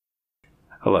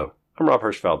Hello, I'm Rob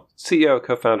Hirschfeld, CEO,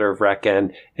 co-founder of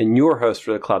RackN, and your host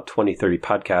for the Cloud 2030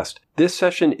 podcast. This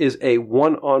session is a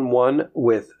one-on-one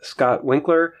with Scott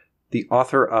Winkler, the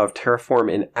author of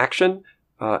Terraform in Action,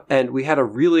 and we had a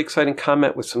really exciting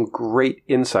comment with some great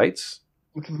insights.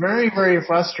 It's very, very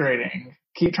frustrating.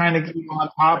 Keep trying to keep on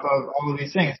top of all of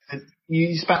these things.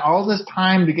 You spent all this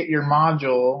time to get your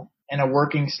module in a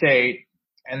working state,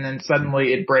 and then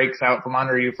suddenly it breaks out from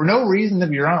under you for no reason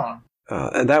of your own.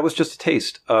 And that was just a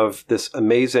taste of this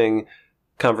amazing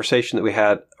conversation that we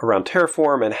had around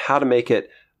Terraform and how to make it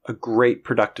a great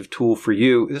productive tool for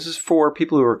you. This is for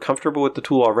people who are comfortable with the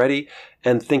tool already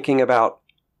and thinking about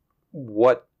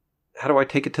how do I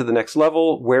take it to the next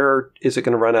level? Where is it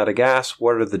going to run out of gas?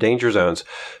 What are the danger zones?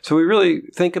 So we really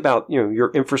think about,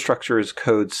 your infrastructure as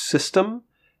code system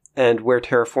and where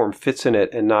Terraform fits in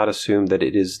it and not assume that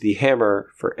it is the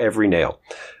hammer for every nail.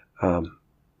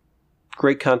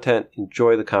 Great content.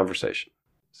 Enjoy the conversation.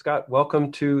 Scott,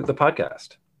 welcome to the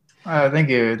podcast. Thank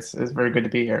you. It's very good to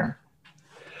be here.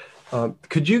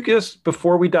 Could you just,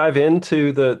 before we dive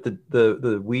into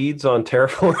the weeds on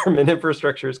Terraform and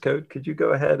infrastructure as code, could you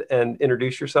go ahead and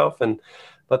introduce yourself and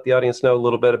let the audience know a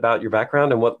little bit about your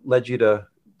background and what led you to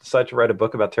decide to write a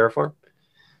book about Terraform?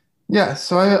 Yeah,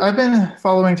 so I've been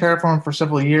following Terraform for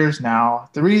several years now.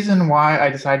 The reason why I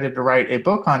decided to write a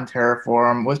book on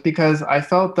Terraform was because I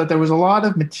felt that there was a lot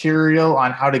of material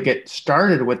on how to get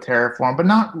started with Terraform, but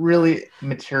not really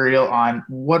material on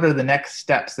what are the next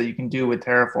steps that you can do with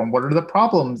Terraform, what are the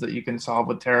problems that you can solve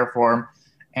with Terraform,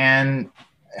 and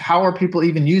how are people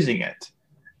even using it.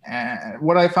 And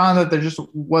what I found that there just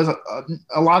was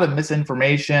a lot of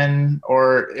misinformation,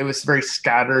 or it was very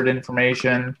scattered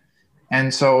information.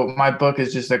 And so my book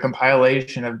is just a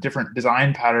compilation of different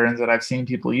design patterns that I've seen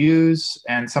people use,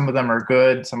 and some of them are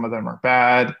good, some of them are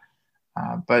bad,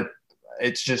 but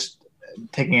it's just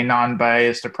taking a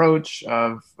non-biased approach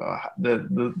of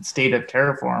the state of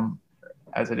Terraform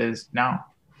as it is now.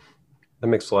 That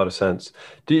makes a lot of sense.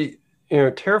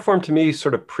 Terraform to me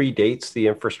sort of predates the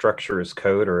infrastructure as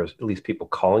code, or at least people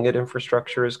calling it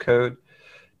infrastructure as code.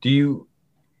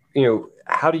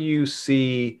 How do you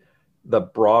see the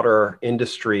broader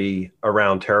industry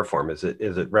around Terraform? Is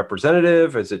it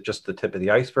representative? Is it just the tip of the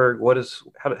iceberg?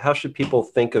 How should people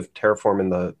think of Terraform in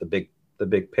the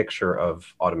big picture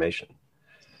of automation?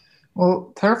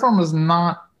 Well, Terraform is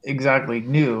not exactly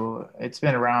new. It's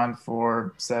been around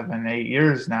for 7-8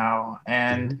 years now,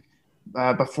 and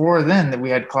before then,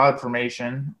 we had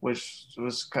CloudFormation, which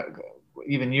was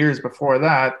even years before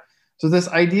that. So this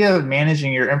idea of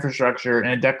managing your infrastructure in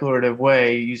a declarative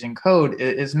way using code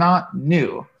is not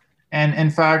new. And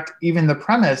in fact, even the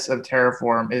premise of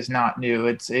Terraform is not new.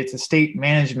 It's a state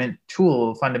management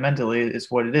tool, fundamentally,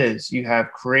 is what it is. You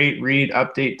have create, read,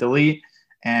 update, delete,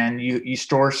 and you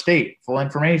store state, full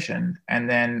information. And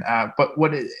then, but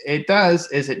what it does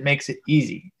is it makes it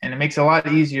easy. And it makes it a lot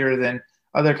easier than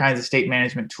other kinds of state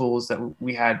management tools that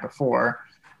we had before.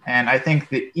 And I think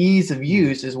the ease of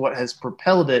use is what has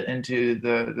propelled it into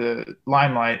the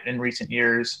limelight in recent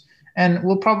years. And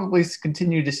we'll probably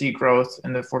continue to see growth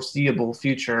in the foreseeable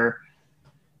future.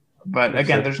 But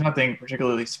again, there's nothing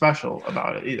particularly special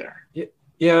about it either.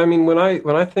 Yeah, I mean, when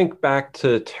I think back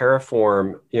to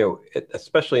Terraform,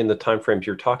 especially in the timeframes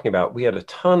you're talking about, we had a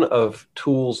ton of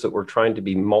tools that were trying to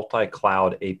be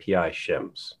multi-cloud API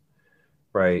shims,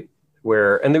 right?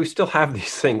 And then we still have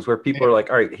these things where people are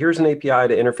like, all right, here's an API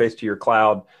to interface to your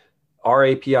cloud, our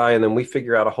API, and then we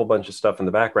figure out a whole bunch of stuff in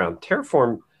the background.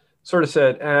 Terraform sort of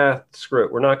said, screw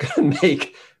it. We're not going to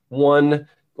make one,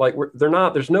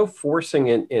 there's no forcing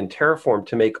in Terraform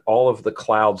to make all of the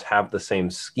clouds have the same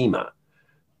schema,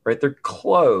 right? They're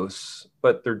close,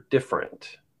 but they're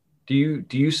different. Do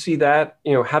you see that?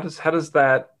 How does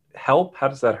that help? How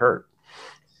does that hurt?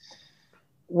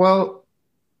 Well,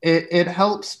 it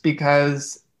helps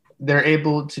because they're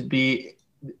able to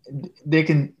they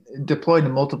can deploy to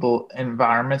multiple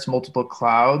environments, multiple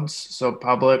clouds. So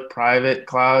public, private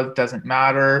cloud, doesn't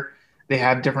matter. They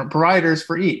have different providers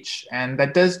for each. And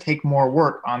that does take more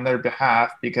work on their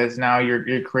behalf because now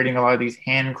you're creating a lot of these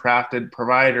handcrafted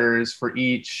providers for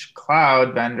each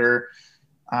cloud vendor.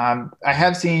 I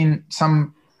have seen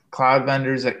some cloud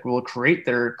vendors that will create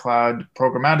their cloud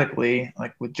programmatically,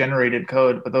 like with generated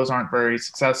code, but those aren't very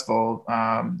successful.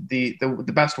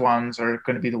 The best ones are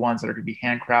going to be the ones that are going to be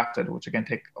handcrafted, which again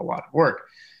take a lot of work.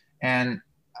 And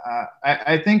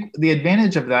I think the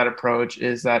advantage of that approach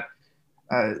is that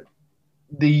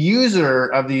the user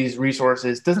of these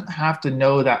resources doesn't have to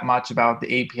know that much about the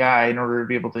API in order to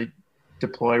be able to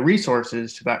deploy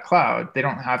resources to that cloud. They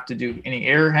don't have to do any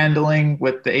error handling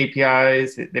with the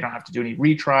APIs. They don't have to do any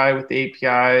retry with the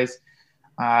APIs.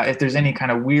 If there's any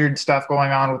kind of weird stuff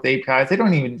going on with APIs, they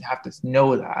don't even have to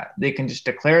know that. They can just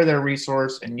declare their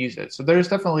resource and use it. So there's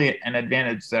definitely an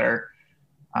advantage there.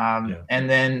 Yeah. And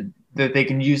then that they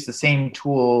can use the same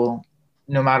tool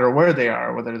no matter where they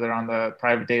are, whether they're on the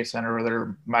private data center or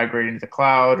they're migrating to the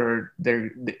cloud, or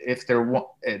they're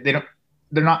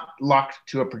not locked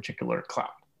to a particular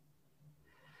cloud.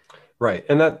 Right,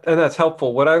 and that's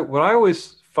helpful. What I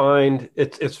always find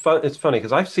it's funny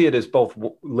because I see it as both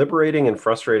liberating and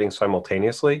frustrating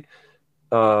simultaneously.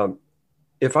 Um,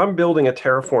 if I'm building a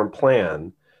Terraform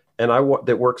plan and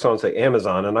that works on say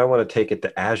Amazon and I want to take it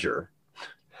to Azure,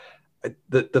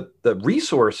 the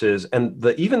resources and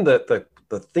the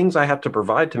things I have to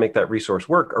provide to make that resource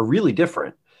work are really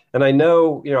different. And I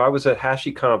know, I was at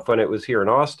HashiConf when it was here in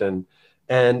Austin,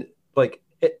 and like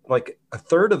a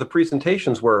third of the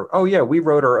presentations were, oh yeah, we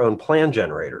wrote our own plan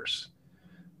generators.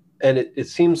 And it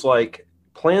seems like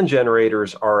plan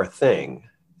generators are a thing.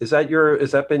 Has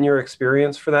that been your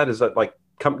experience for that? Is that like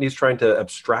companies trying to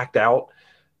abstract out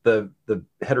the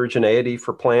heterogeneity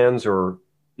for plans, or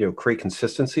create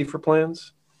consistency for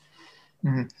plans?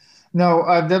 Mm-hmm. No,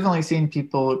 I've definitely seen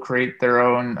people create their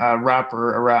own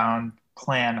wrapper around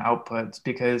plan outputs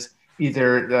because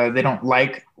either they don't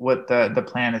like what the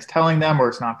plan is telling them, or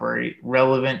it's not very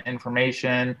relevant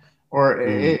information, or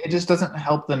Mm, it just doesn't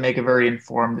help them make a very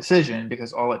informed decision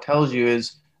because all it tells you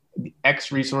is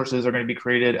X resources are going to be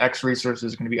created, X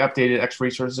resources are going to be updated, X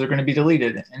resources are going to be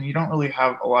deleted. And you don't really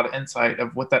have a lot of insight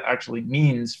of what that actually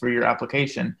means for your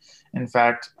application. In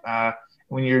fact,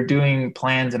 when you're doing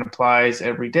plans and applies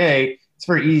every day, it's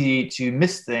very easy to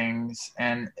miss things.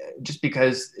 And just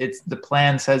because the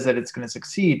plan says that it's going to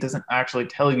succeed doesn't actually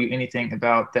tell you anything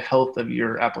about the health of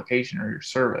your application or your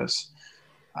service.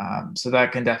 So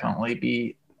that can definitely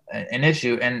be an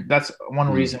issue. And that's one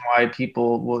mm. reason why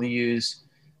people will use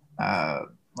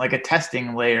like a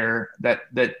testing layer that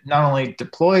not only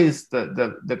deploys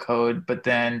the code, but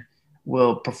then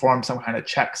will perform some kind of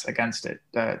checks against it.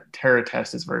 Terra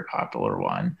test is a very popular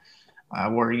one,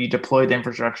 where you deploy the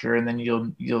infrastructure and then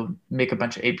you'll make a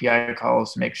bunch of API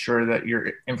calls to make sure that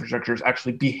your infrastructure is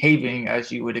actually behaving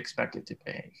as you would expect it to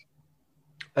behave.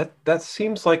 That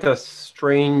seems like a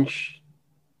strange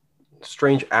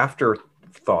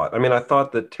afterthought. I mean, I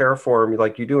thought that Terraform,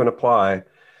 like you do an apply,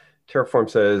 Terraform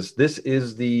says this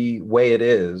is the way it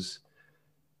is.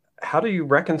 How do you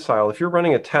reconcile if you're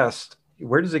running a test?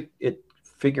 Where does it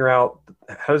figure out?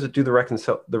 How does it do the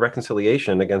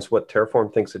reconciliation against what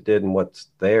Terraform thinks it did and what's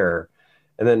there?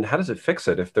 And then how does it fix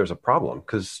it if there's a problem?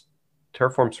 Because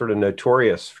Terraform's sort of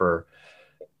notorious for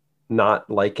not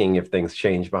liking if things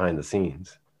change behind the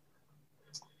scenes.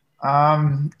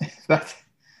 Um, that's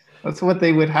That's what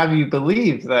they would have you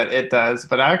believe that it does,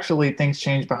 but actually things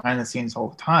change behind the scenes all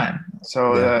the time.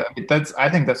 So Yeah. I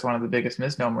think that's one of the biggest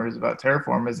misnomers about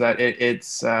Terraform is that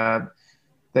it's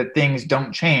that things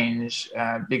don't change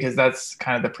because that's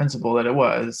kind of the principle that it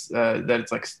was. That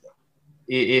it's like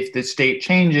if the state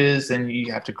changes, then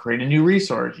you have to create a new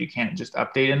resource. You can't just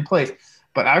update in place.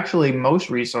 But actually, most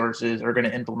resources are going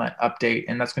to implement update,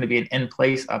 and that's going to be an in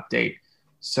place update.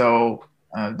 So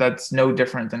that's no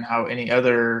different than how any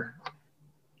other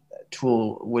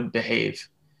tool would behave.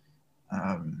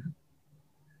 Um,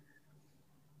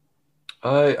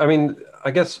 I mean,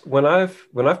 I guess when I've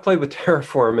played with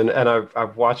Terraform and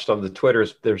I've watched on the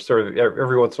Twitters, there's sort of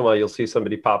every once in a while you'll see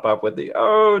somebody pop up with the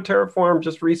Terraform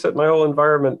just reset my whole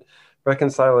environment,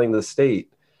 reconciling the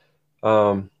state.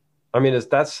 Um, I mean, is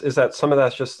that some of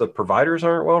that's just the providers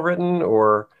aren't well written,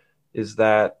 or is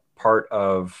that part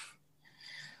of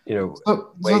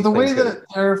so way the way things get? that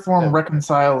Terraform Yeah.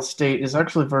 reconciles state is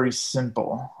actually very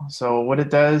simple. So what it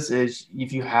does is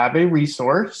if you have a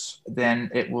resource, then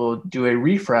it will do a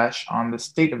refresh on the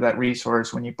state of that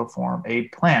resource when you perform a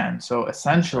plan. So Right.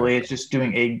 essentially, it's just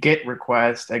doing a GET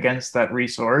request against that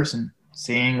resource and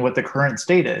seeing what the current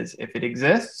state is. If it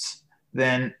exists,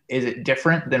 then is it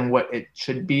different than what it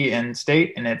should be in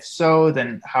state? And if so,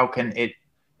 then how can it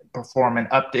perform an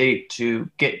update to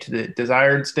get to the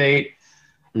desired state?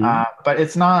 Mhm. But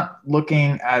it's not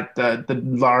looking at the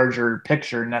larger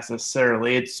picture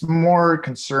necessarily. It's more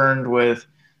concerned with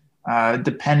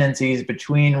dependencies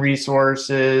between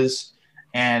resources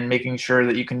and making sure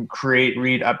that you can create,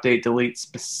 read, update, delete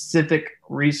specific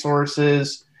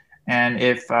resources. And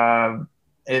if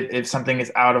something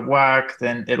is out of whack,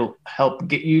 then it'll help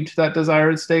get you to that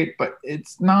desired state. But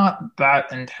it's not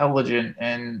that intelligent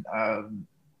and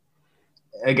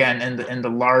again in the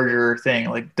larger thing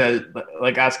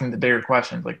like asking the bigger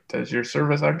questions like does your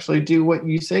service actually do what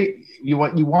you say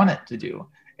what you want it to do.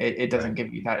 It doesn't Right.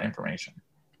 give you that information.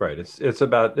 Right. It's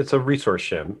a resource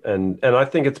shim, and I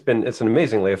think it's an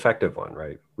amazingly effective one,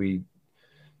 right? We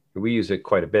use it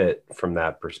quite a bit from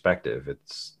that perspective.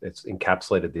 It's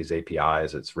encapsulated these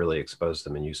APIs. It's really exposed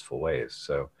them in useful ways.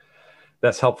 So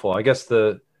that's helpful. I guess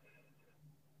the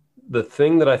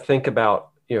thing that I think about,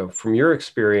 from your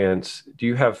experience, do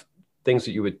you have things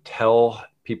that you would tell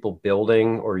people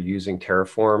building or using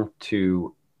Terraform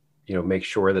to, make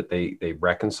sure that they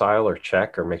reconcile or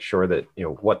check or make sure that,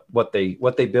 what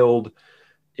they build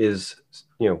is,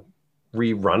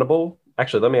 rerunnable?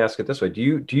 Actually, let me ask it this way. Do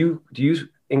you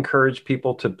encourage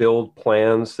people to build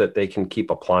plans that they can keep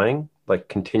applying, like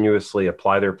continuously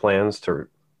apply their plans to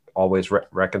always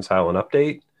reconcile and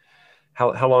update?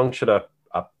 How long should a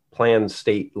plan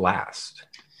state last?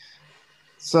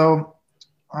 So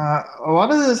a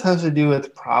lot of this has to do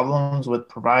with problems with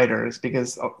providers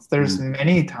because there's Mm,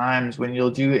 many times when you'll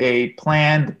do a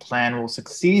plan, the plan will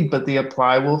succeed, but the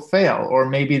apply will fail, or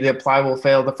maybe the apply will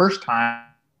fail the first time.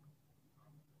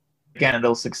 Again,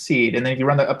 it'll succeed, and then if you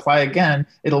run the apply again,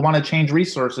 it'll want to change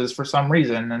resources for some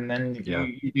reason, and then yeah.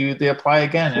 you do the apply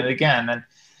again and again, and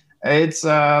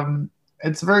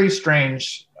it's very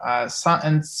strange.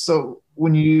 And so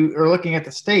when you are looking at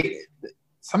the state,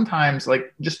 sometimes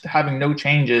like just having no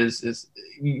changes is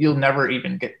you'll never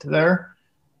even get to there.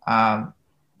 Um,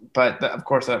 but of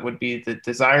course, that would be the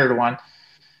desired one.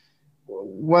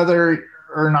 Whether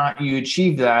or not you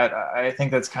achieve that, I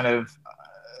think that's kind of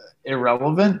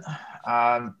irrelevant.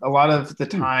 A lot of the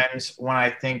Hmm. times when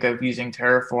I think of using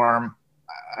Terraform,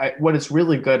 what it's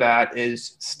really good at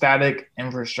is static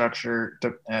infrastructure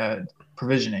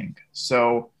provisioning.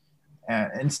 So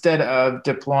instead of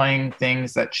deploying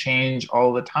things that change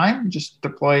all the time, just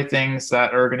deploy things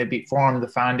that are going to form the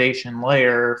foundation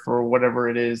layer for whatever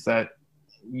it is that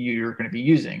you're going to be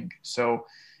using. So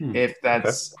Hmm. if Okay.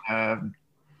 that's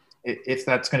if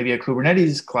that's going to be a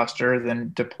Kubernetes cluster,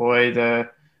 then deploy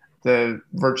the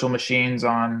virtual machines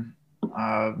on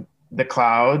uh, the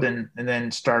cloud and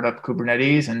then start up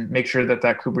Kubernetes and make sure that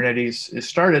Kubernetes is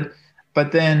started.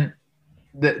 But then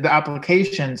the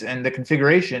applications and the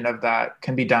configuration of that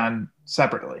can be done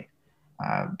separately.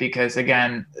 Because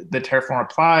again, the Terraform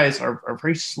applies are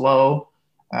very slow.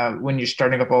 When you're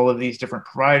starting up all of these different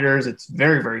providers, it's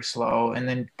very, very slow. And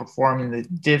then performing the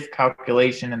diff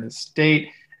calculation in the state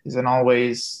isn't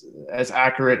always as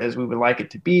accurate as we would like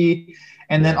it to be.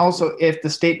 And then Yeah. also, if the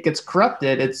state gets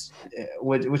corrupted, it's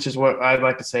which is what I'd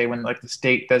like to say when like the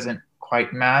state doesn't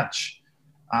quite match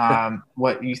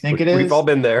what you think it We've all is.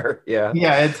 been there. Yeah.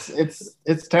 Yeah,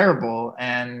 it's terrible,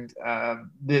 and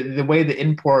the way the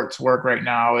imports work right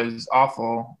now is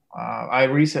awful. I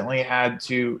recently had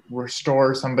to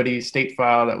restore somebody's state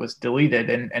file that was deleted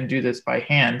and do this by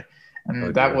hand, Oh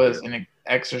and that dear. was an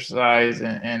exercise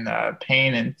in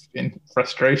pain and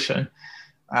frustration.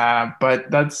 But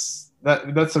that's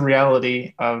the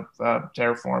reality of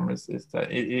Terraform is that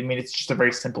I mean it's just a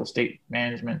very simple state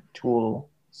management tool.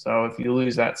 So if you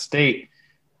lose that state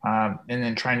and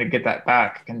then trying to get that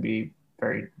back can be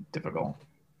very difficult.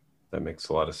 That makes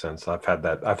a lot of sense. I've had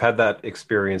that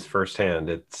experience firsthand.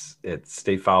 It's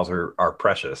state files are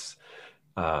precious,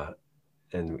 uh,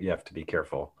 and you have to be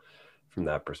careful from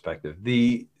that perspective.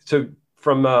 The so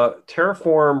from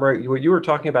Terraform, right? What you were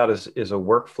talking about is a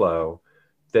workflow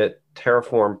that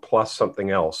Terraform plus something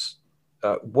else.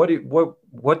 What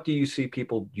do you see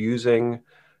people using?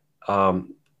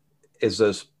 Um, is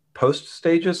those post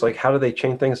stages? Like, how do they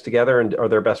chain things together? And are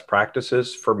there best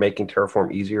practices for making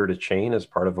Terraform easier to chain as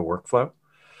part of a workflow?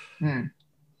 Hmm.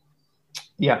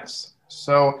 Yes.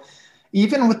 So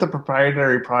even with the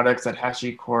proprietary products that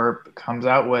HashiCorp comes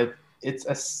out with, it's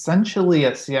essentially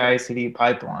a CI/CD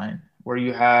pipeline where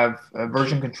you have a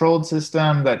version controlled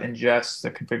system that ingests the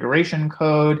configuration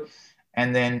code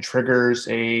and then triggers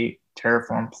a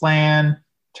Terraform plan,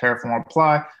 Terraform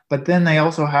apply. But then they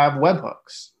also have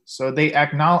webhooks. So they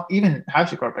acknowledge, even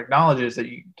HashiCorp acknowledges that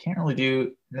you can't really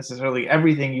do necessarily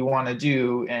everything you want to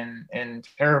do in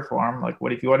Terraform. Like,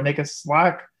 what if you want to make a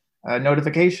Slack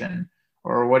notification?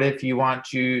 Or what if you want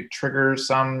to trigger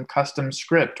some custom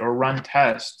script or run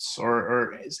tests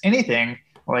or anything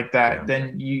like that? Yeah.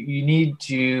 Then you need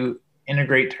to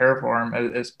integrate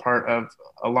Terraform as part of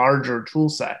a larger tool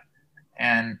set.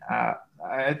 And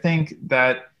I think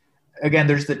that, again,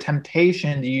 there's the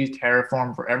temptation to use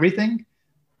Terraform for everything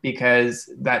because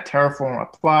that Terraform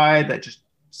apply that just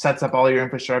sets up all your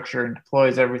infrastructure and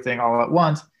deploys everything all at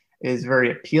once is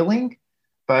very appealing.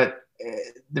 But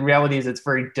the reality is it's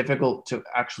very difficult to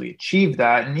actually achieve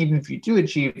that. And even if you do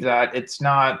achieve that, it's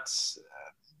not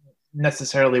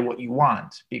necessarily what you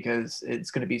want because it's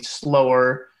going to be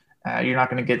slower. You're not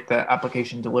going to get the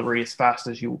application delivery as fast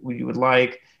as you would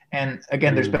like. And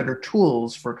again, there's better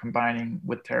tools for combining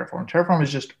with Terraform. Terraform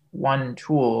is just one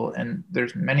tool, and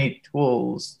there's many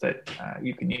tools that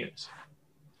you can use.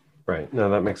 Right. No,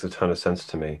 that makes a ton of sense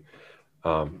to me.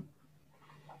 Um,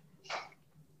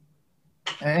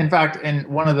 In fact,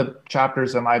 in one of the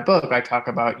chapters of my book, I talk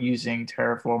about using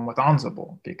Terraform with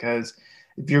Ansible, because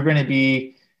if you're going to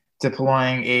be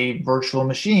deploying a virtual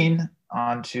machine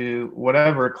onto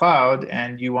whatever cloud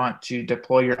and you want to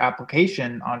deploy your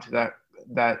application onto that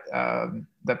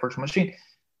virtual machine,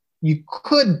 you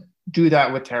could do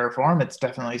that with Terraform. It's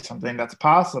definitely something that's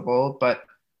possible, but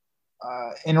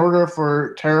in order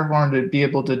for Terraform to be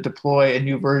able to deploy a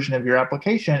new version of your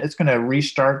application, it's going to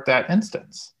restart that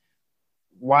instance.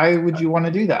 Why would you want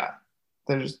to do that?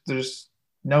 There's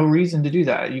no reason to do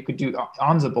that. You could do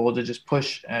Ansible to just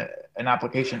push an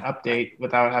application update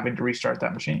without having to restart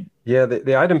that machine. yeah, the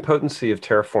idempotency of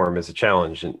Terraform is a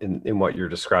challenge in what you're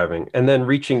describing. And then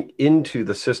reaching into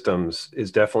the systems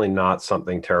is definitely not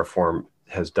something Terraform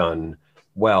has done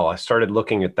well. I started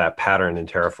looking at that pattern in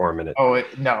Terraform and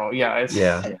No, yeah,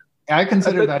 yeah. I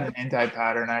consider that an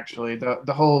anti-pattern actually.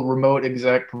 The whole remote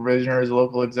exec provisioners,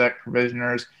 local exec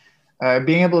provisioners,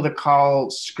 being able to call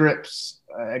scripts,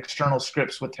 external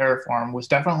scripts with Terraform was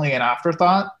definitely an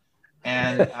afterthought,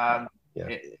 and Yeah.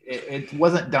 it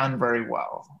wasn't done very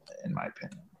well, in my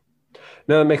opinion.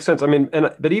 No, that makes sense. I mean,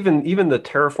 but even the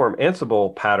Terraform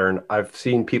Ansible pattern, I've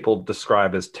seen people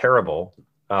describe as terrible,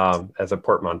 as a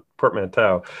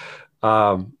portmanteau,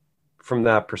 um, from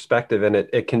that perspective, and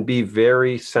it can be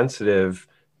very sensitive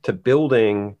to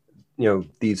building,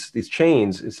 these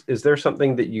chains. Is there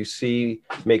something that you see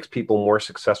makes people more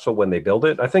successful when they build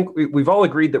it? I think we've all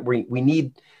agreed that we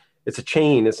need, it's a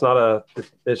chain. It's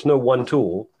no one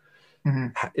tool.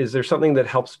 Mm-hmm. Is there something that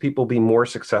helps people be more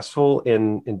successful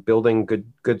in building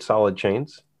good solid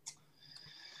chains?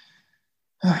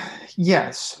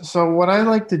 Yes. So what I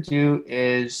like to do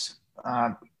is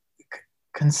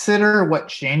consider what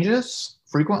changes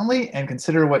frequently and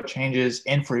consider what changes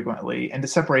infrequently, and to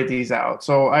separate these out.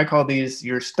 So I call these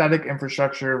your static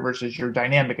infrastructure versus your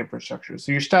dynamic infrastructure.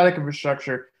 So your static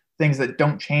infrastructure, things that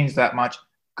don't change that much,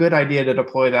 good idea to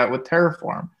deploy that with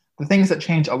Terraform. The things that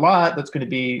change a lot, that's going to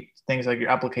be things like your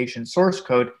application source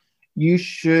code. You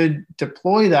should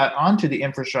deploy that onto the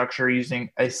infrastructure using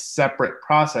a separate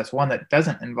process, one that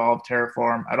doesn't involve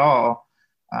Terraform at all,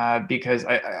 because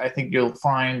I think you'll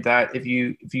find that if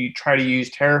you try to use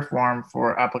Terraform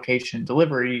for application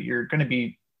delivery, you're going to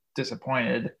be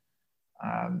disappointed.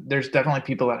 There's definitely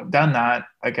people that have done that.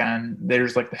 Again,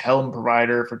 there's like the Helm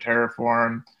provider for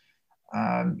Terraform.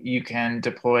 You can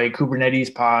deploy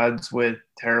Kubernetes pods with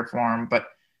Terraform, but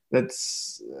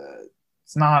that's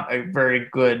it's not a very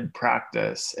good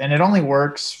practice, and it only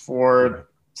works for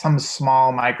some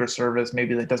small microservice,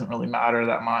 maybe that doesn't really matter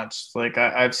that much. Like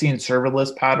I've seen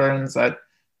serverless patterns that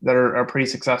are pretty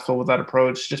successful with that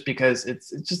approach, just because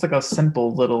it's just like a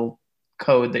simple little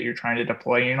code that you're trying to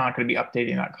deploy. You're not going to be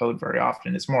updating that code very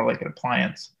often. It's more like an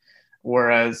appliance.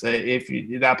 Whereas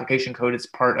the application code is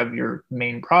part of your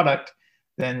main product,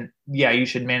 then yeah, you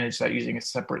should manage that using a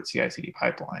separate CI/CD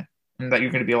pipeline, and that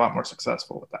you're going to be a lot more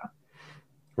successful with that.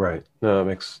 Right. No, it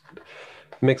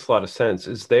makes a lot of sense.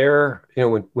 Is there,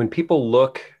 when people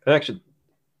look, and actually,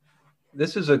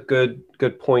 this is a good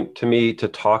point to me to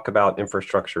talk about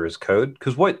infrastructure as code,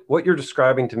 because what you're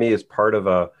describing to me is part of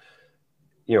a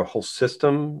whole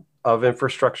system of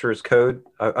infrastructure as code.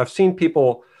 I've seen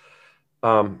people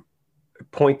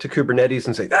point to Kubernetes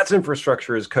and say that's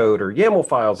infrastructure as code, or YAML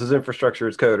files is infrastructure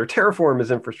as code, or Terraform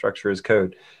is infrastructure as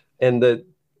code, and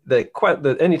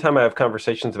anytime I have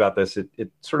conversations about this,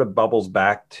 it sort of bubbles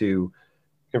back to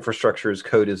infrastructure as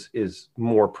code is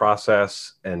more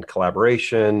process and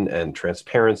collaboration and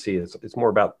transparency. It's more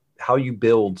about how you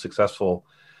build successful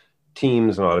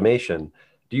teams and automation.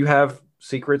 Do you have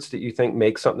secrets that you think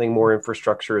make something more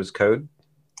infrastructure as code?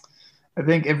 I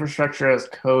think infrastructure as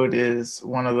code is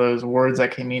one of those words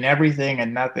that can mean everything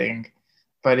and nothing.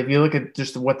 But if you look at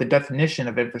just what the definition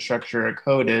of infrastructure as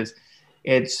code is,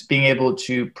 it's being able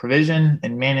to provision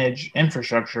and manage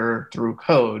infrastructure through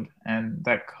code. And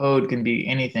that code can be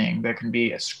anything. That can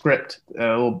be a script, a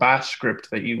little bash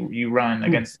script that you run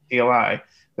against CLI.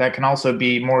 That can also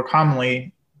be more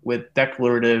commonly with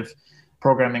declarative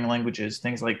programming languages,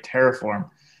 things like Terraform.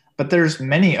 But there's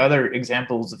many other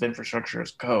examples of infrastructure as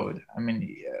code. I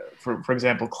mean, for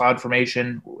example,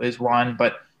 CloudFormation is one,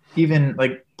 but even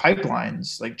like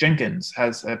pipelines, like Jenkins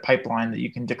has a pipeline that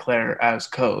you can declare as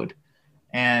code.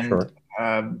 And Sure.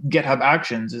 GitHub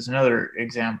Actions is another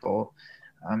example.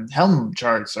 Helm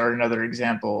charts are another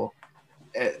example.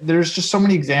 there's just so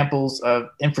many examples of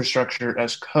infrastructure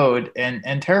as code, and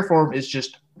Terraform is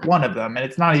just one of them. And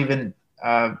it's not even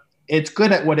it's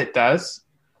good at what it does,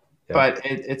 Yeah. but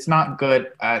it's not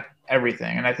good at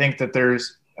everything. And I think that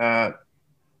there's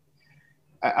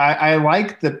I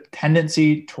like the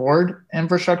tendency toward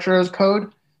infrastructure as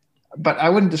code, but I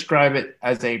wouldn't describe it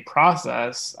as a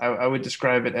process. I would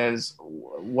describe it as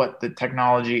what the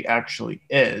technology actually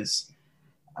is.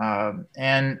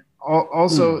 And Hmm.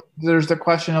 also, there's the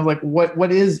question of like,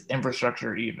 what is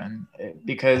infrastructure even?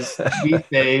 Because these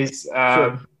days,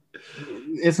 Sure.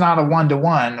 it's not a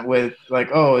one-to-one with like,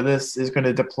 oh, this is going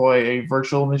to deploy a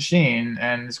virtual machine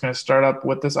and it's going to start up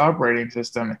with this operating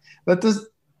system. That does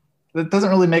that doesn't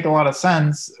really make a lot of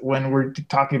sense when we're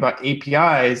talking about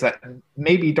APIs that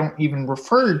maybe don't even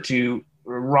refer to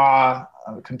raw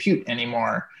compute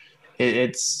anymore.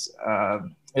 It's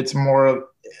more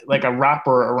like a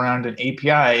wrapper around an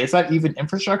API. Is that even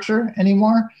infrastructure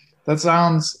anymore? That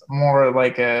sounds more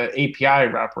like a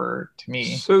API wrapper to me.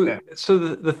 So, Yeah. so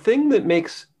the thing that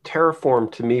makes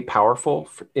Terraform to me powerful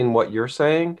in what you're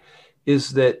saying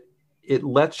is that it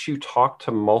lets you talk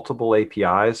to multiple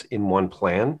APIs in one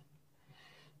plan.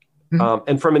 Mhm.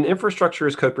 And from an infrastructure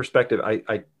as code perspective,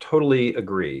 I totally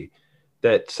agree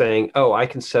that saying, oh, I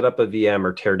can set up a VM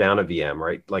or tear down a VM,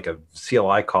 right? Like a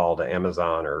CLI call to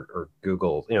Amazon or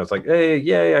Google. It's like, hey,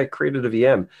 yay, I created a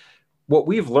VM. What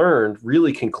we've learned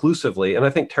really conclusively, and I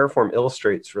think Terraform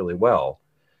illustrates really well,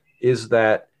 is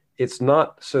that it's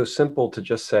not so simple to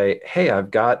just say, hey,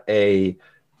 I've got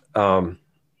um,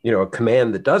 a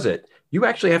command that does it. You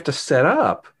actually have to set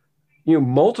up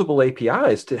multiple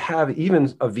APIs to have even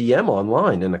a VM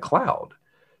online in the cloud,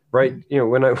 right?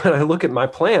 When I look at my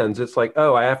plans, it's like,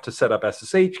 oh, I have to set up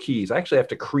SSH keys. I actually have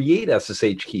to create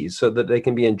SSH keys so that they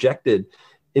can be injected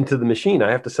into the machine.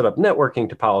 I have to set up networking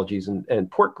topologies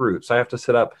and port groups. I have to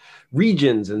set up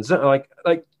regions and like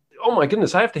oh my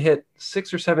goodness, I have to hit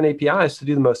 6 or 7 APIs to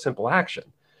do the most simple action.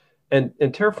 And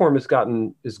Terraform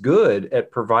is good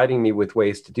at providing me with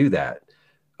ways to do that.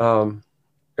 Um,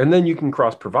 and then you can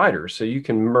cross providers, so you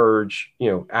can merge,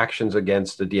 actions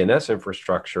against a DNS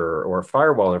infrastructure or a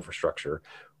firewall infrastructure,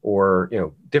 or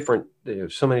different,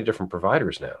 so many different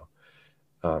providers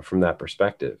now from that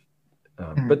perspective.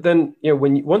 Mhm. But then,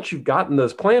 once you've gotten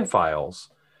those plan files,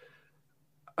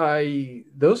 I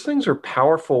those things are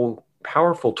powerful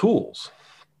tools.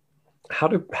 How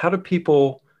do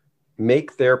people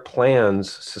make their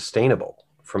plans sustainable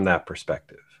from that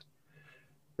perspective?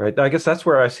 Right. I guess that's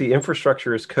where I see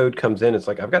infrastructure as code comes in. It's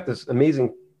like I've got this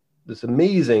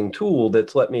amazing tool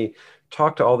that's let me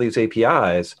talk to all these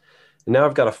APIs. And now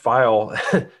I've got a file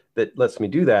that lets me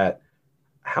do that.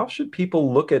 How should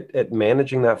people look at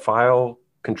managing that file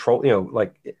control,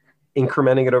 like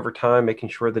incrementing it over time, making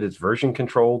sure that it's version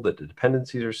controlled, that the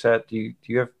dependencies are set? Do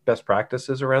you have best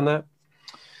practices around that?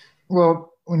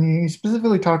 Well, when you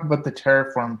specifically talk about the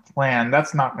Terraform plan,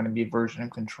 that's not going to be version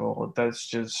control. That's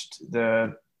just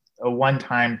the a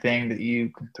one-time thing that you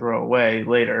can throw away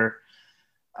later.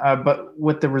 But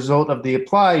with the result of the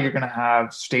apply, you're going to have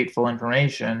stateful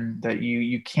information that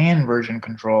you can version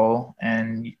control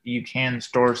and you can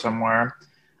store somewhere.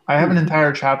 I have an Hmm.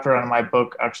 entire chapter on my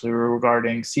book actually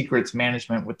regarding secrets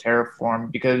management with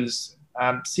Terraform because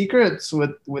secrets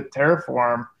with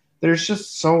Terraform, there's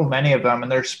just so many of them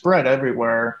and they're spread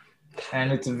everywhere,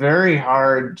 and it's very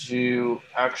hard to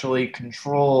actually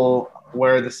control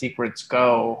where the secrets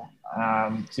go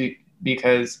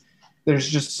because there's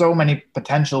just so many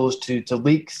potentials to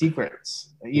leak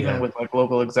secrets, even Yeah. with like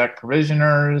local exec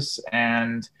provisioners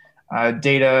and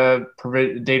data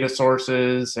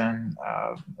sources, and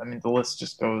I mean the list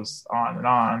just goes on and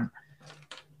on.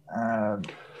 Uh,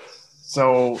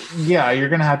 so yeah, you're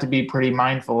gonna have to be pretty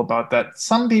mindful about that.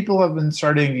 Some people have been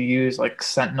starting to use like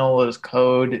Sentinel as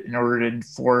code in order to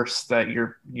enforce that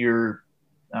your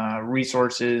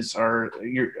resources are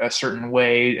a certain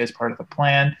way as part of the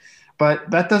plan, but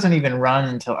that doesn't even run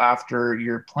until after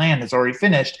your plan is already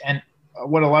finished. And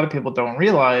what a lot of people don't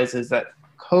realize is that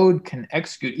code can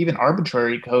execute, even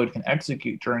arbitrary code can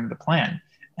execute during the plan,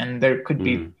 and there could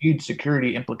be Hmm. huge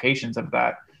security implications of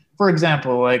that. For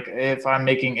example, like if I'm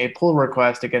making a pull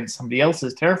request against somebody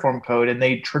else's Terraform code and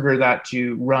they trigger that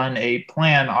to run a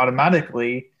plan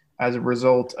automatically as a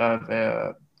result of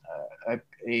a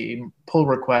pull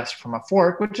request from a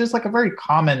fork, which is like a very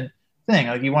common thing.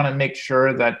 Like you want to make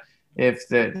sure that if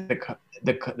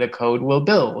the code will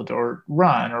build or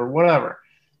run or whatever.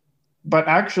 But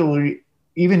actually,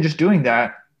 even just doing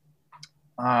that,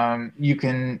 you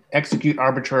can execute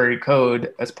arbitrary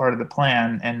code as part of the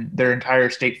plan, and their entire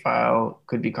state file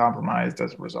could be compromised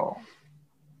as a result.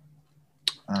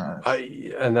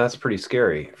 And that's pretty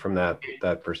scary from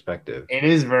that perspective. It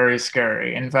is very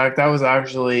scary. In fact, that was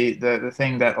actually the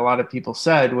thing that a lot of people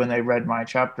said when they read my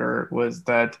chapter was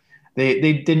that they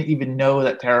didn't even know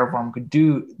that Terraform could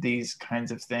do these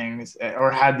kinds of things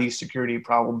or had these security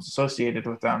problems associated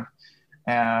with them.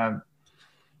 Um,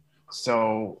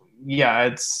 so yeah,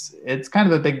 it's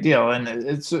kind of a big deal, and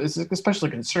it's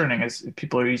especially concerning as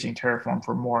people are using Terraform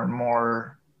for more and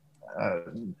more uh,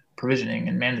 provisioning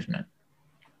and management.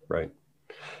 Right.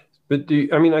 But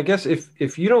I mean, I guess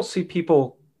if you don't see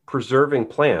people preserving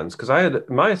plans, because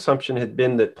my assumption had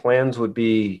been that plans would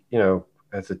be,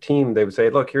 as a team, they would say,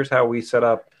 look, here's how we set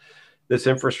up this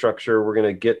infrastructure. We're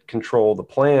going to get control of the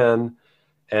plan,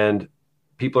 and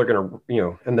people are going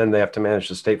to, and then they have to manage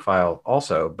the state file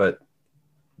also. But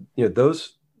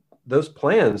those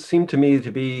plans seem to me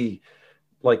to be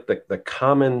like the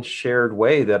common shared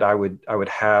way that I would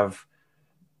have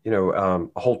a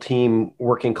whole team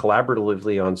working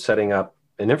collaboratively on setting up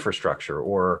an infrastructure.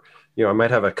 Or I might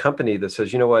have a company that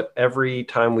says, you know what, every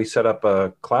time we set up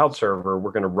a cloud server,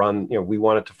 we're going to run, we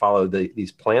want it to follow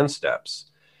these plan steps.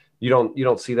 You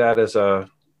don't see that as a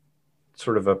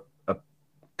sort of a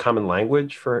common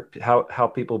language for how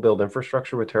people build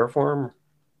infrastructure with Terraform?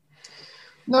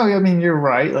 No, I mean, you're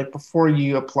right. Like before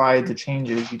you apply the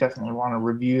changes, you definitely want to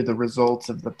review the results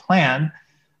of the plan.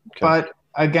 Okay. But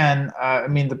again, I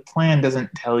mean, the plan doesn't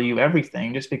tell you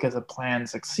everything. Just because a plan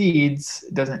succeeds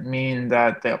doesn't mean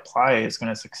that the apply is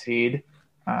going to succeed.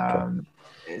 Okay. Um,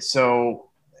 so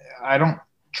I don't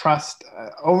trust,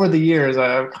 over the years,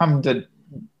 I've come to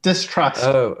distrust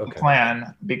Oh, the okay.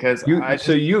 plan because You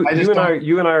so you I you just and I don't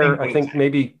you and I think are, I what it's think, saying.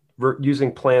 maybe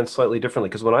using plan slightly differently,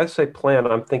 because when I say plan,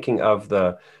 I'm thinking of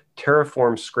the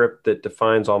Terraform script that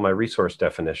defines all my resource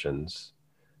definitions,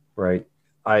 right?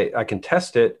 I can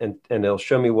test it, and it'll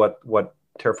show me what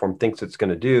Terraform thinks it's going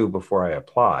to do before I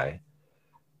apply.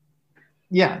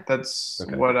 Yeah, that's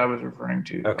Okay. what I was referring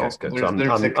to. Okay, Also, good. So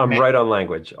there's the I'm command. right on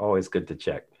language. Always good to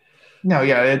check. No,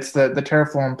 yeah, it's the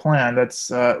Terraform plan.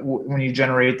 That's when you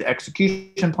generate the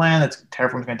execution plan. That's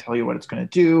Terraform's going to tell you what it's going to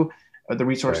do, the Right.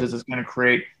 resources it's going to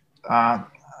create, uh,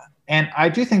 and I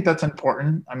do think that's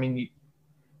important. I mean,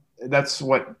 that's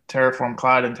what Terraform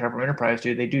Cloud and Terraform Enterprise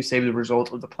do. They do save the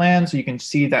result of the plan, so you can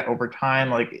see that over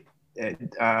time. Like, did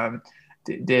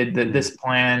Mhm. this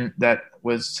plan that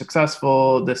was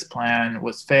successful? This plan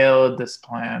was failed. This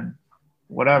plan,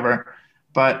 whatever.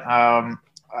 But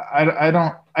I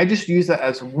don't. I just use that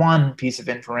as one piece of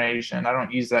information. I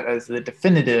don't use that as the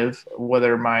definitive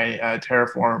whether my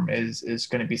Terraform is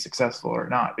going to be successful or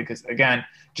not. Because again,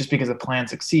 just because a plan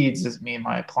succeeds doesn't mean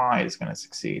my apply is going to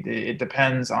succeed. It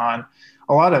depends on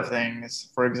a lot of things.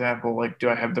 For example, like do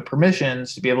I have the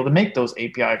permissions to be able to make those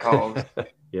API calls?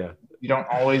 Yeah. You don't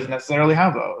always necessarily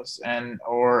have those, and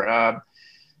or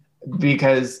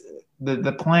because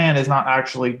the plan is not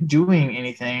actually doing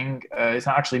anything. It's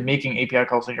not actually making API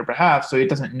calls on your behalf, so it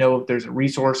doesn't know if there's a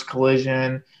resource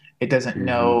collision. It doesn't Hmm.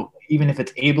 know even if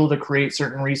it's able to create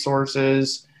certain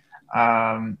resources.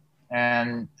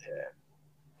 And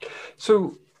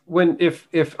So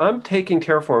if I'm taking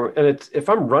Terraform and if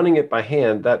I'm running it by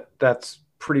hand, that's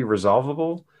pretty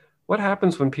resolvable. What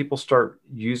happens when people start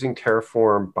using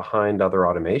Terraform behind other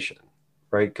automation,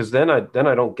 right? Because then I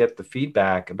don't get the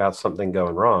feedback about something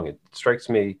going wrong. It strikes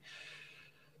me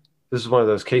this is one of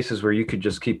those cases where you could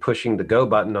just keep pushing the go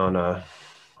button on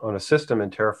a system,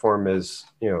 and Terraform is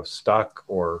stuck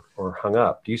or hung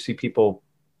up. Do you see people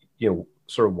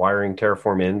sort of wiring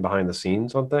Terraform in behind the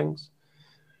scenes on things?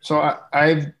 so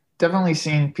I've definitely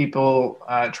seen people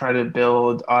try to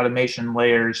build automation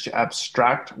layers to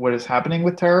abstract what is happening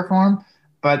with Terraform,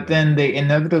 but Mhm. then they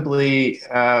inevitably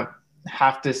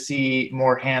have to see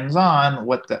more hands-on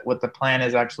what the plan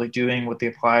is actually doing, what the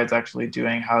apply is actually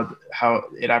doing, how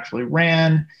it actually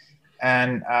ran,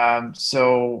 and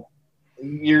so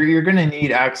you're going to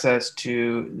need access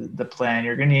to the plan.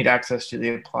 You're going to need access to the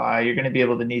apply. You're going to be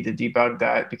able to need to debug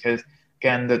that because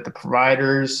again, that the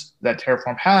providers that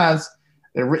Terraform has,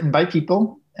 they're written by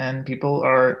people, and people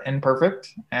are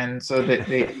imperfect, and so that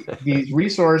these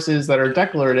resources that are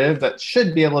declarative that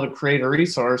should be able to create a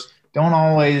resource don't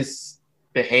always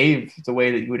behave the way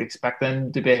that you would expect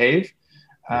them to behave.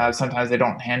 Yeah. Sometimes they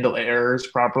don't handle errors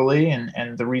properly,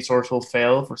 and the resource will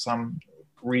fail for some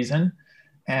reason.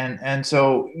 And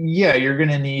so yeah, you're going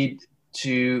to need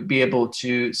to be able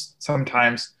to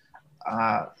sometimes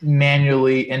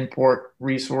manually import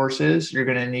resources. You're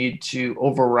going to need to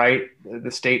overwrite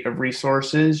the state of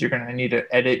resources. You're going to need to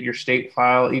edit your state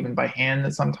file even by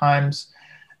hand sometimes.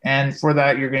 And for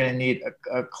that, you're going to need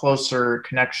a closer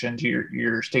connection to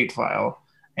your state file.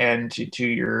 and to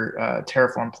your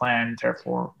Terraform plan,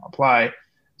 Terraform apply.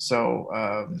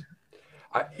 So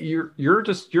you're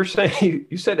saying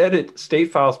you said edit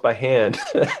state files by hand,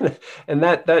 and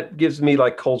that gives me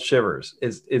like cold shivers.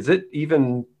 Is it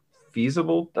even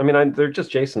feasible? I mean, they're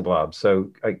just JSON blobs,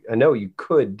 so I know you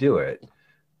could do it,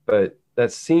 but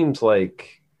that seems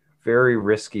like very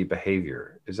risky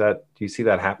behavior. Do you see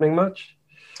that happening much?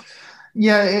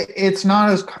 yeah, it's not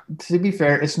as, to be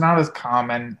fair, it's not as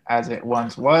common as it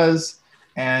once was,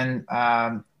 and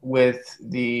with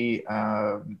the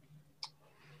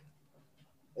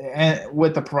and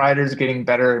with the providers getting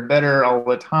better and better all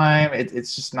the time,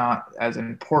 it's just not as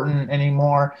important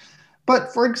anymore.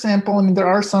 But for example, I mean, there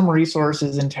are some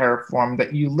resources in Terraform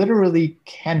that you literally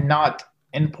cannot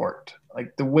import.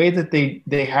 Like the way that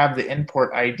they have the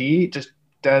import ID just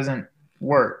doesn't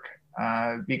work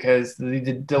because the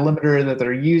delimiter that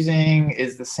they're using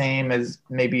is the same as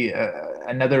maybe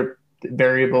another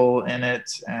variable in it,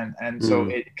 and so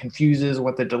Mm. it confuses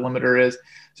what the delimiter is.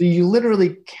 So you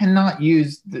literally cannot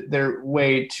use their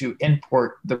way to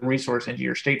import the resource into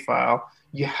your state file.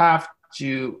 You have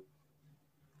to.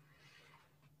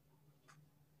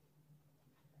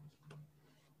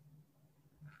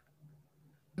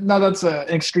 Now that's an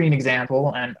extreme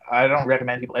example, and I don't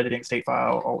recommend people editing state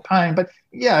file all the time. But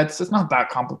yeah, it's not that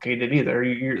complicated either.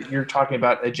 You're talking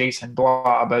about a JSON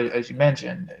blob, as you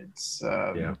mentioned. It's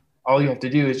Yeah. all you have to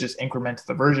do is just increment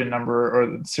the version number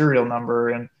or the serial number,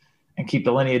 and keep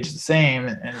the lineage the same.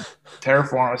 And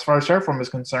Terraform, as far as Terraform is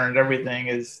concerned, everything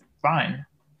is fine.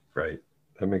 Right.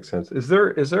 That makes sense. Is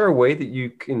there a way that you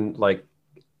can like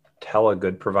tell a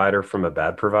good provider from a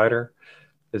bad provider?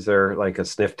 Is there like a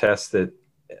sniff test that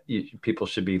people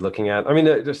should be looking at? I mean,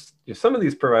 just some of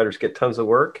these providers get tons of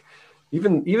work.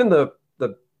 Even the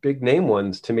big name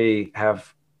ones to me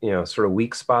have sort of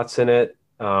weak spots in it.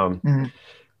 Mhm.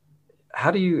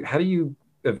 How do you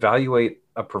evaluate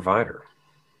a provider?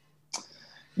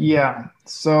 Yeah,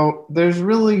 so there's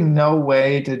really no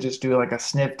way to just do like a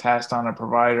sniff test on a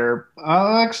provider.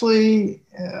 Actually,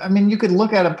 I mean, you could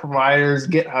look at a provider's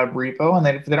GitHub repo, and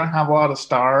if they don't have a lot of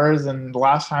stars, and the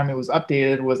last time it was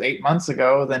updated was 8 months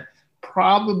ago, then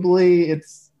probably you're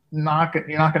not going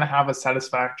to have a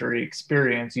satisfactory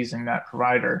experience using that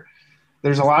provider.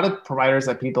 There's a lot of providers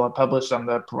that people have published on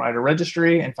the provider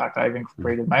registry. In fact, I even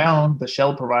created my own, the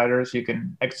shell providers. You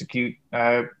can execute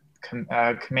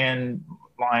command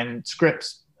line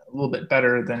scripts a little bit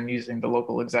better than using the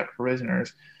local exec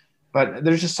provisioners. But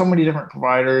there's just so many different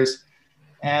providers.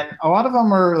 And a lot of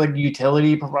them are like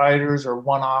utility providers or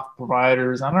one-off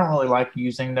providers. I don't really like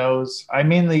using those. I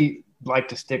mainly like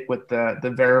to stick with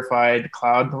the verified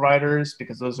cloud providers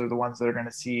because those are the ones that are going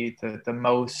to see the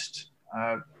most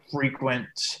frequent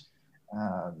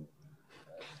uh,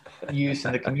 use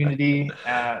in the community.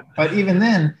 But even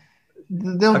then,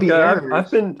 there'll I've be got I've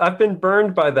errors. been I've been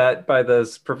burned by that by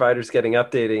those providers getting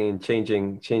updating and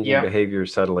changing Yeah. behavior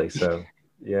subtly. So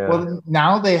yeah. Well,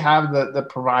 now they have the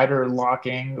provider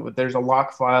locking. There's a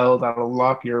lock file that'll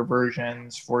lock your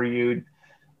versions for you.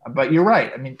 But you're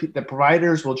right. I mean, the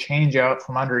providers will change out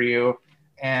from under you,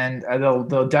 and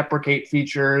they'll deprecate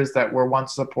features that were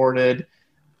once supported,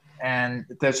 and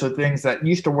so things that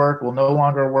used to work will no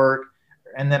longer work.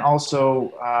 And then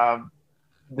also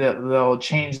they'll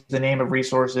change the name of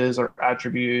resources or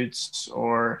attributes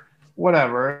or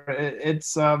whatever.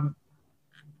 It's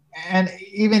and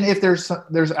even if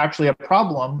there's actually a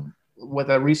problem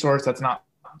with a resource that's not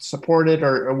supported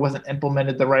or wasn't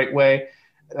implemented the right way,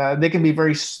 they can be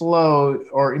very slow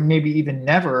or maybe even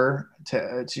never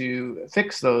to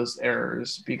fix those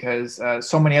errors because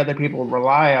so many other people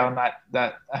rely on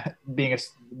that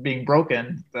being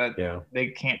broken that Yeah. they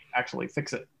can't actually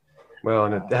fix it. Well,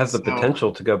 and it has the So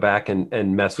potential to go back and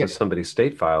mess yeah, with somebody's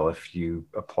state file if you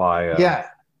apply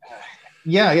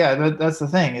yeah, yeah. That's the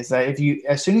thing is that if you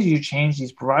as soon as you change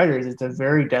these providers, it's a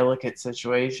very delicate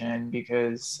situation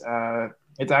because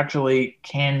it actually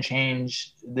can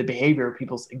change the behavior of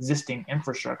people's existing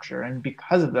infrastructure, and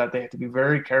because of that, they have to be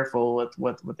very careful with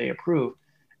what they approve.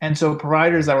 And so,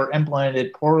 providers that were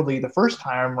implemented poorly the first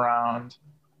time around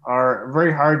are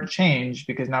very hard to change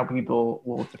because now people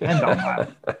will depend on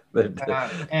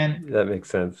that. And that makes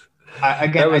sense.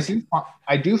 again, That was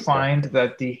I do yeah. find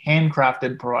that the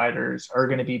handcrafted providers are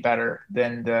going to be better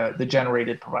than the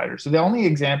generated provider. So the only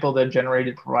example of the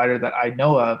generated provider that I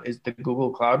know of is the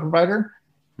Google Cloud provider.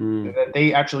 Hmm. That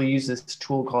they actually use this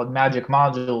tool called Magic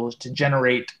Modules to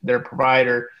generate their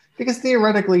provider because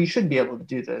theoretically you should be able to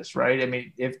do this, right? I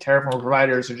mean, if Terraform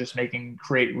providers are just making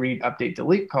create, read, update,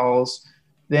 delete calls,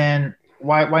 then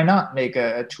why not make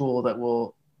a tool that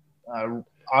will uh,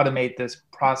 automate this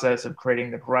process of creating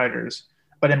the providers?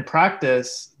 but in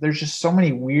practice, there's just so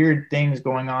many weird things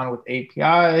going on with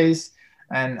APIs,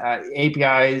 and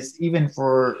APIs, even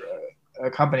for a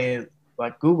company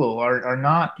like Google, are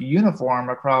not uniform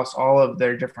across all of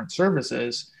their different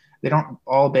services. They don't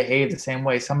all behave the same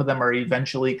way. Some of them are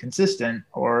eventually consistent,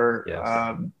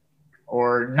 Yes.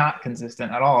 or not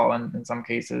consistent at all in some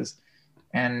cases.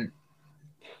 And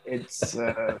it's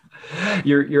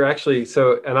You're actually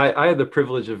so, and I had the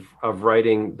privilege of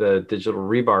writing the digital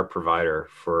rebar provider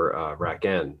for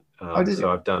RackN. how did So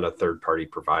you? I've done a third party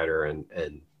provider,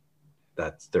 and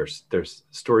that's there's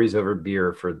stories over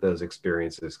beer for those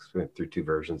experiences. 'Cause we went through two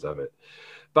versions of it.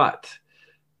 But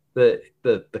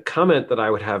the comment that I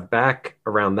would have back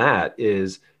around that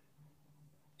is,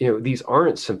 these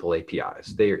aren't simple APIs.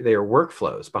 They are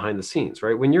workflows behind the scenes,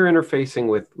 right? When you're interfacing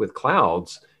with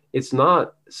clouds, it's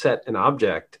not set an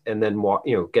object and then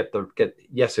get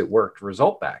yes it worked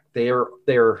result back. They're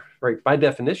right by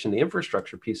definition. The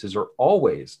infrastructure pieces are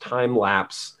always time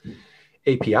lapse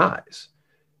APIs,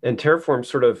 and Terraform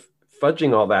sort of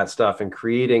fudging all that stuff and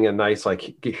creating a nice,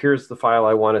 like, here's the file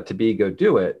I want it to be, go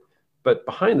do it. But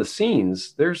behind the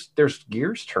scenes, there's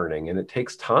gears turning, and it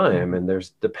takes time, and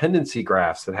there's dependency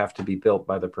graphs that have to be built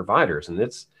by the providers, and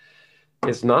it's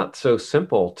not so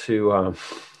simple to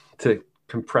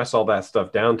compress all that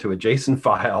stuff down to a JSON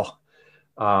file.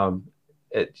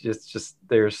 It just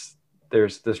there's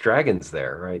dragons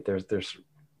there, right? There's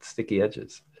sticky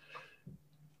edges.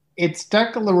 It's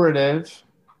declarative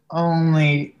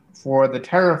only for the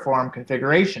Terraform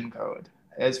configuration code.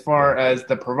 As Yeah, far as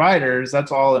the providers,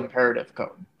 that's all imperative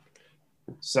code.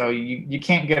 So you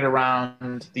can't get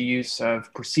around the use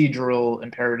of procedural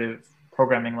imperative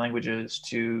programming languages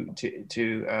to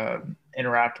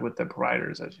interact with the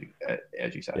providers, as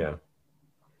you said. yeah,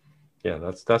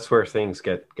 yeah. That's where things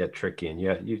get tricky, and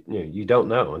yeah, you don't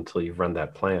know until you've run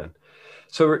that plan.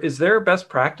 So is there a best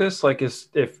practice? Like, is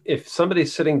if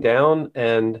somebody's sitting down,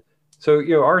 and so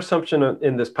our assumption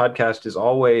in this podcast is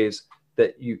always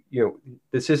that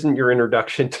this isn't your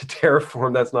introduction to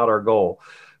Terraform. That's not our goal.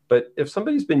 But if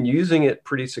somebody's been using it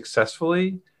pretty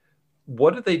successfully,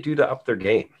 what do they do to up their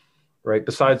game, right?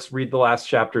 Besides read the last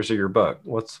chapters of your book,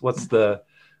 what's the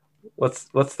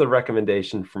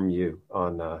recommendation from you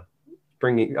on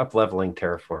bringing up leveling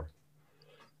Terraform?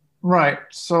 Right.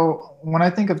 So when I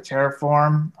think of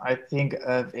Terraform, I think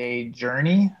of a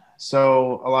journey.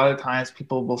 So a lot of times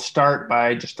people will start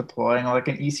by just deploying like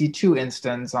an EC2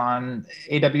 instance on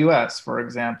AWS, for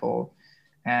example,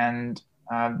 and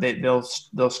they'll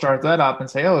start that up and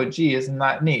say, "Oh, gee, isn't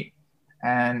that neat?"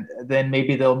 And then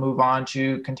maybe they'll move on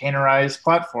to containerized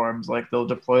platforms, like they'll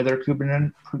deploy their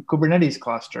Kubernetes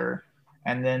cluster,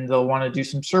 and then they'll want to do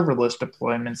some serverless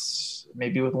deployments,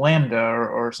 maybe with Lambda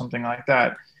or something like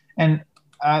that. And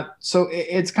so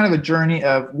it's kind of a journey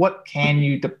of what can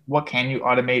you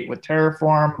automate with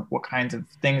Terraform? What kinds of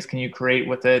things can you create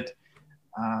with it?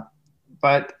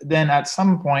 But then at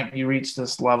some point you reach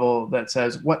this level that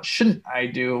says, what shouldn't I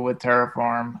do with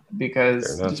Terraform? Fair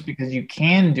Because enough. just because you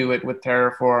can do it with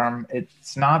Terraform,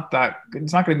 it's not going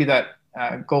to be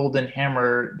that golden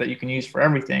hammer that you can use for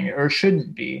everything, or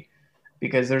shouldn't be,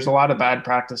 because there's a lot of bad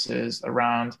practices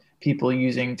around people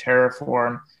using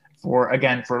Terraform for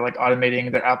like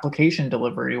automating their application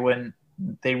delivery when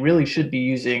they really should be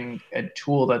using a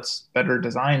tool that's better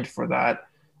designed for that.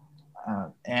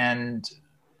 And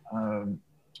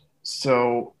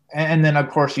so, and then of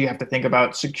course you have to think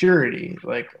about security,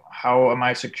 like how am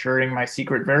I securing my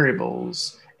secret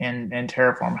variables in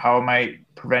Terraform? How am I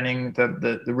preventing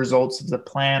the results of the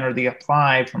plan or the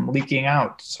apply from leaking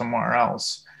out somewhere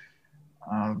else?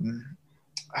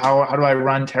 How do I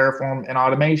run Terraform in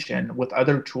automation with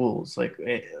other tools?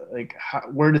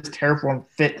 Where does Terraform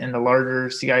fit in the larger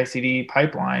CI/CD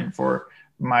pipeline for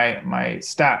my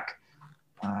stack?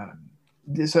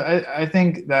 So I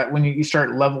think that when you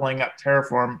start leveling up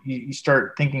Terraform, you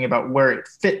start thinking about where it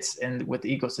fits in with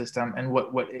the ecosystem and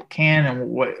what it can and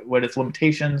what its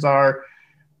limitations are,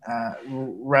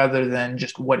 rather than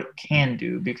just what it can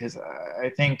do. Because I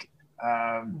think,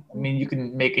 I mean, you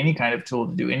can make any kind of tool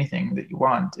to do anything that you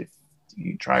want if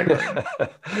you try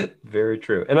to. Very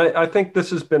true. And I think this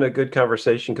has been a good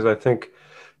conversation, because I think,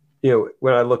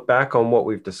 when I look back on what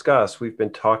we've discussed, we've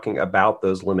been talking about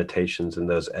those limitations and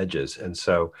those edges. And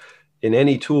so in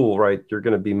any tool, right, you're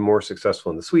going to be more successful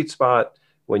in the sweet spot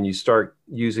when you start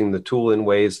using the tool in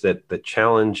ways that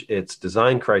challenge its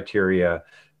design criteria.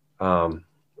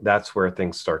 That's where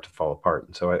things start to fall apart.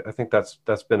 And so I think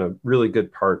that's been a really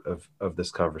good part of this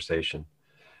conversation.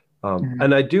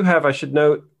 And I should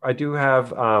note,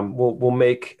 we'll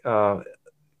make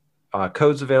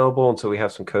codes available. And so we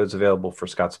have some codes available for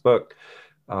Scott's book.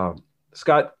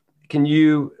 Scott, can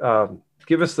you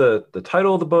give us the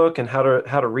title of the book and how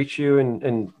to reach you,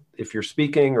 and if you're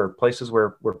speaking or places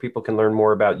where people can learn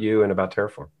more about you and about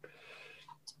Terraform?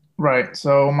 Right.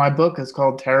 So my book is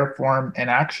called Terraform in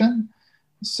Action.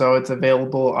 So it's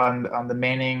available on the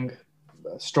Manning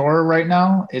store right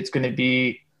now. It's going to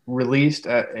be released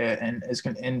and is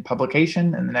in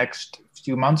publication in the next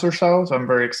few months or so. So I'm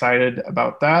very excited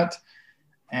about that.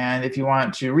 And if you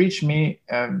want to reach me,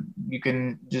 you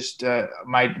can just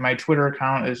my Twitter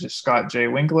account is just Scott J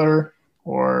Winkler,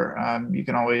 or you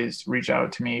can always reach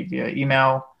out to me via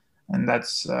email, and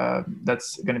that's going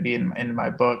to be in my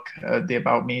book, the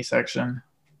About Me section.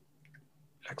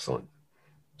 Excellent.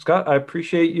 Scott, I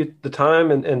appreciate you the time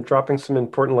and dropping some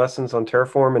important lessons on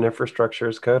Terraform and infrastructure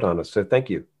as code on us. So thank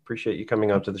you. Appreciate you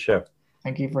coming on to the show.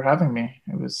 Thank you for having me.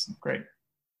 It was great.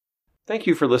 Thank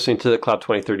you for listening to the Cloud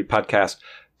 2030 podcast.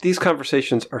 These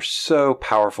conversations are so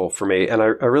powerful for me, and I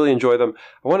really enjoy them.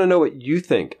 I want to know what you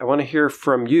think. I want to hear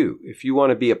from you. If you want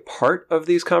to be a part of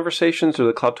these conversations or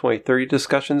the Cloud 2030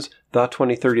 discussions,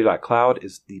 the2030.cloud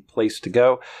is the place to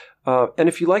go. And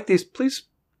if you like these, please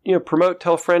promote,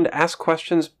 tell a friend, ask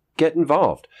questions, get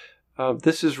involved.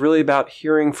 This is really about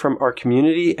hearing from our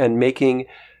community and making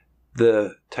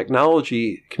the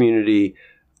technology community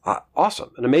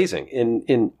awesome and amazing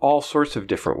in all sorts of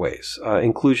different ways.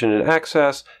 Inclusion and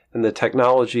access, and the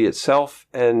technology itself,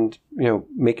 and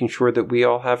making sure that we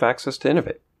all have access to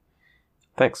innovate.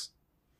 Thanks.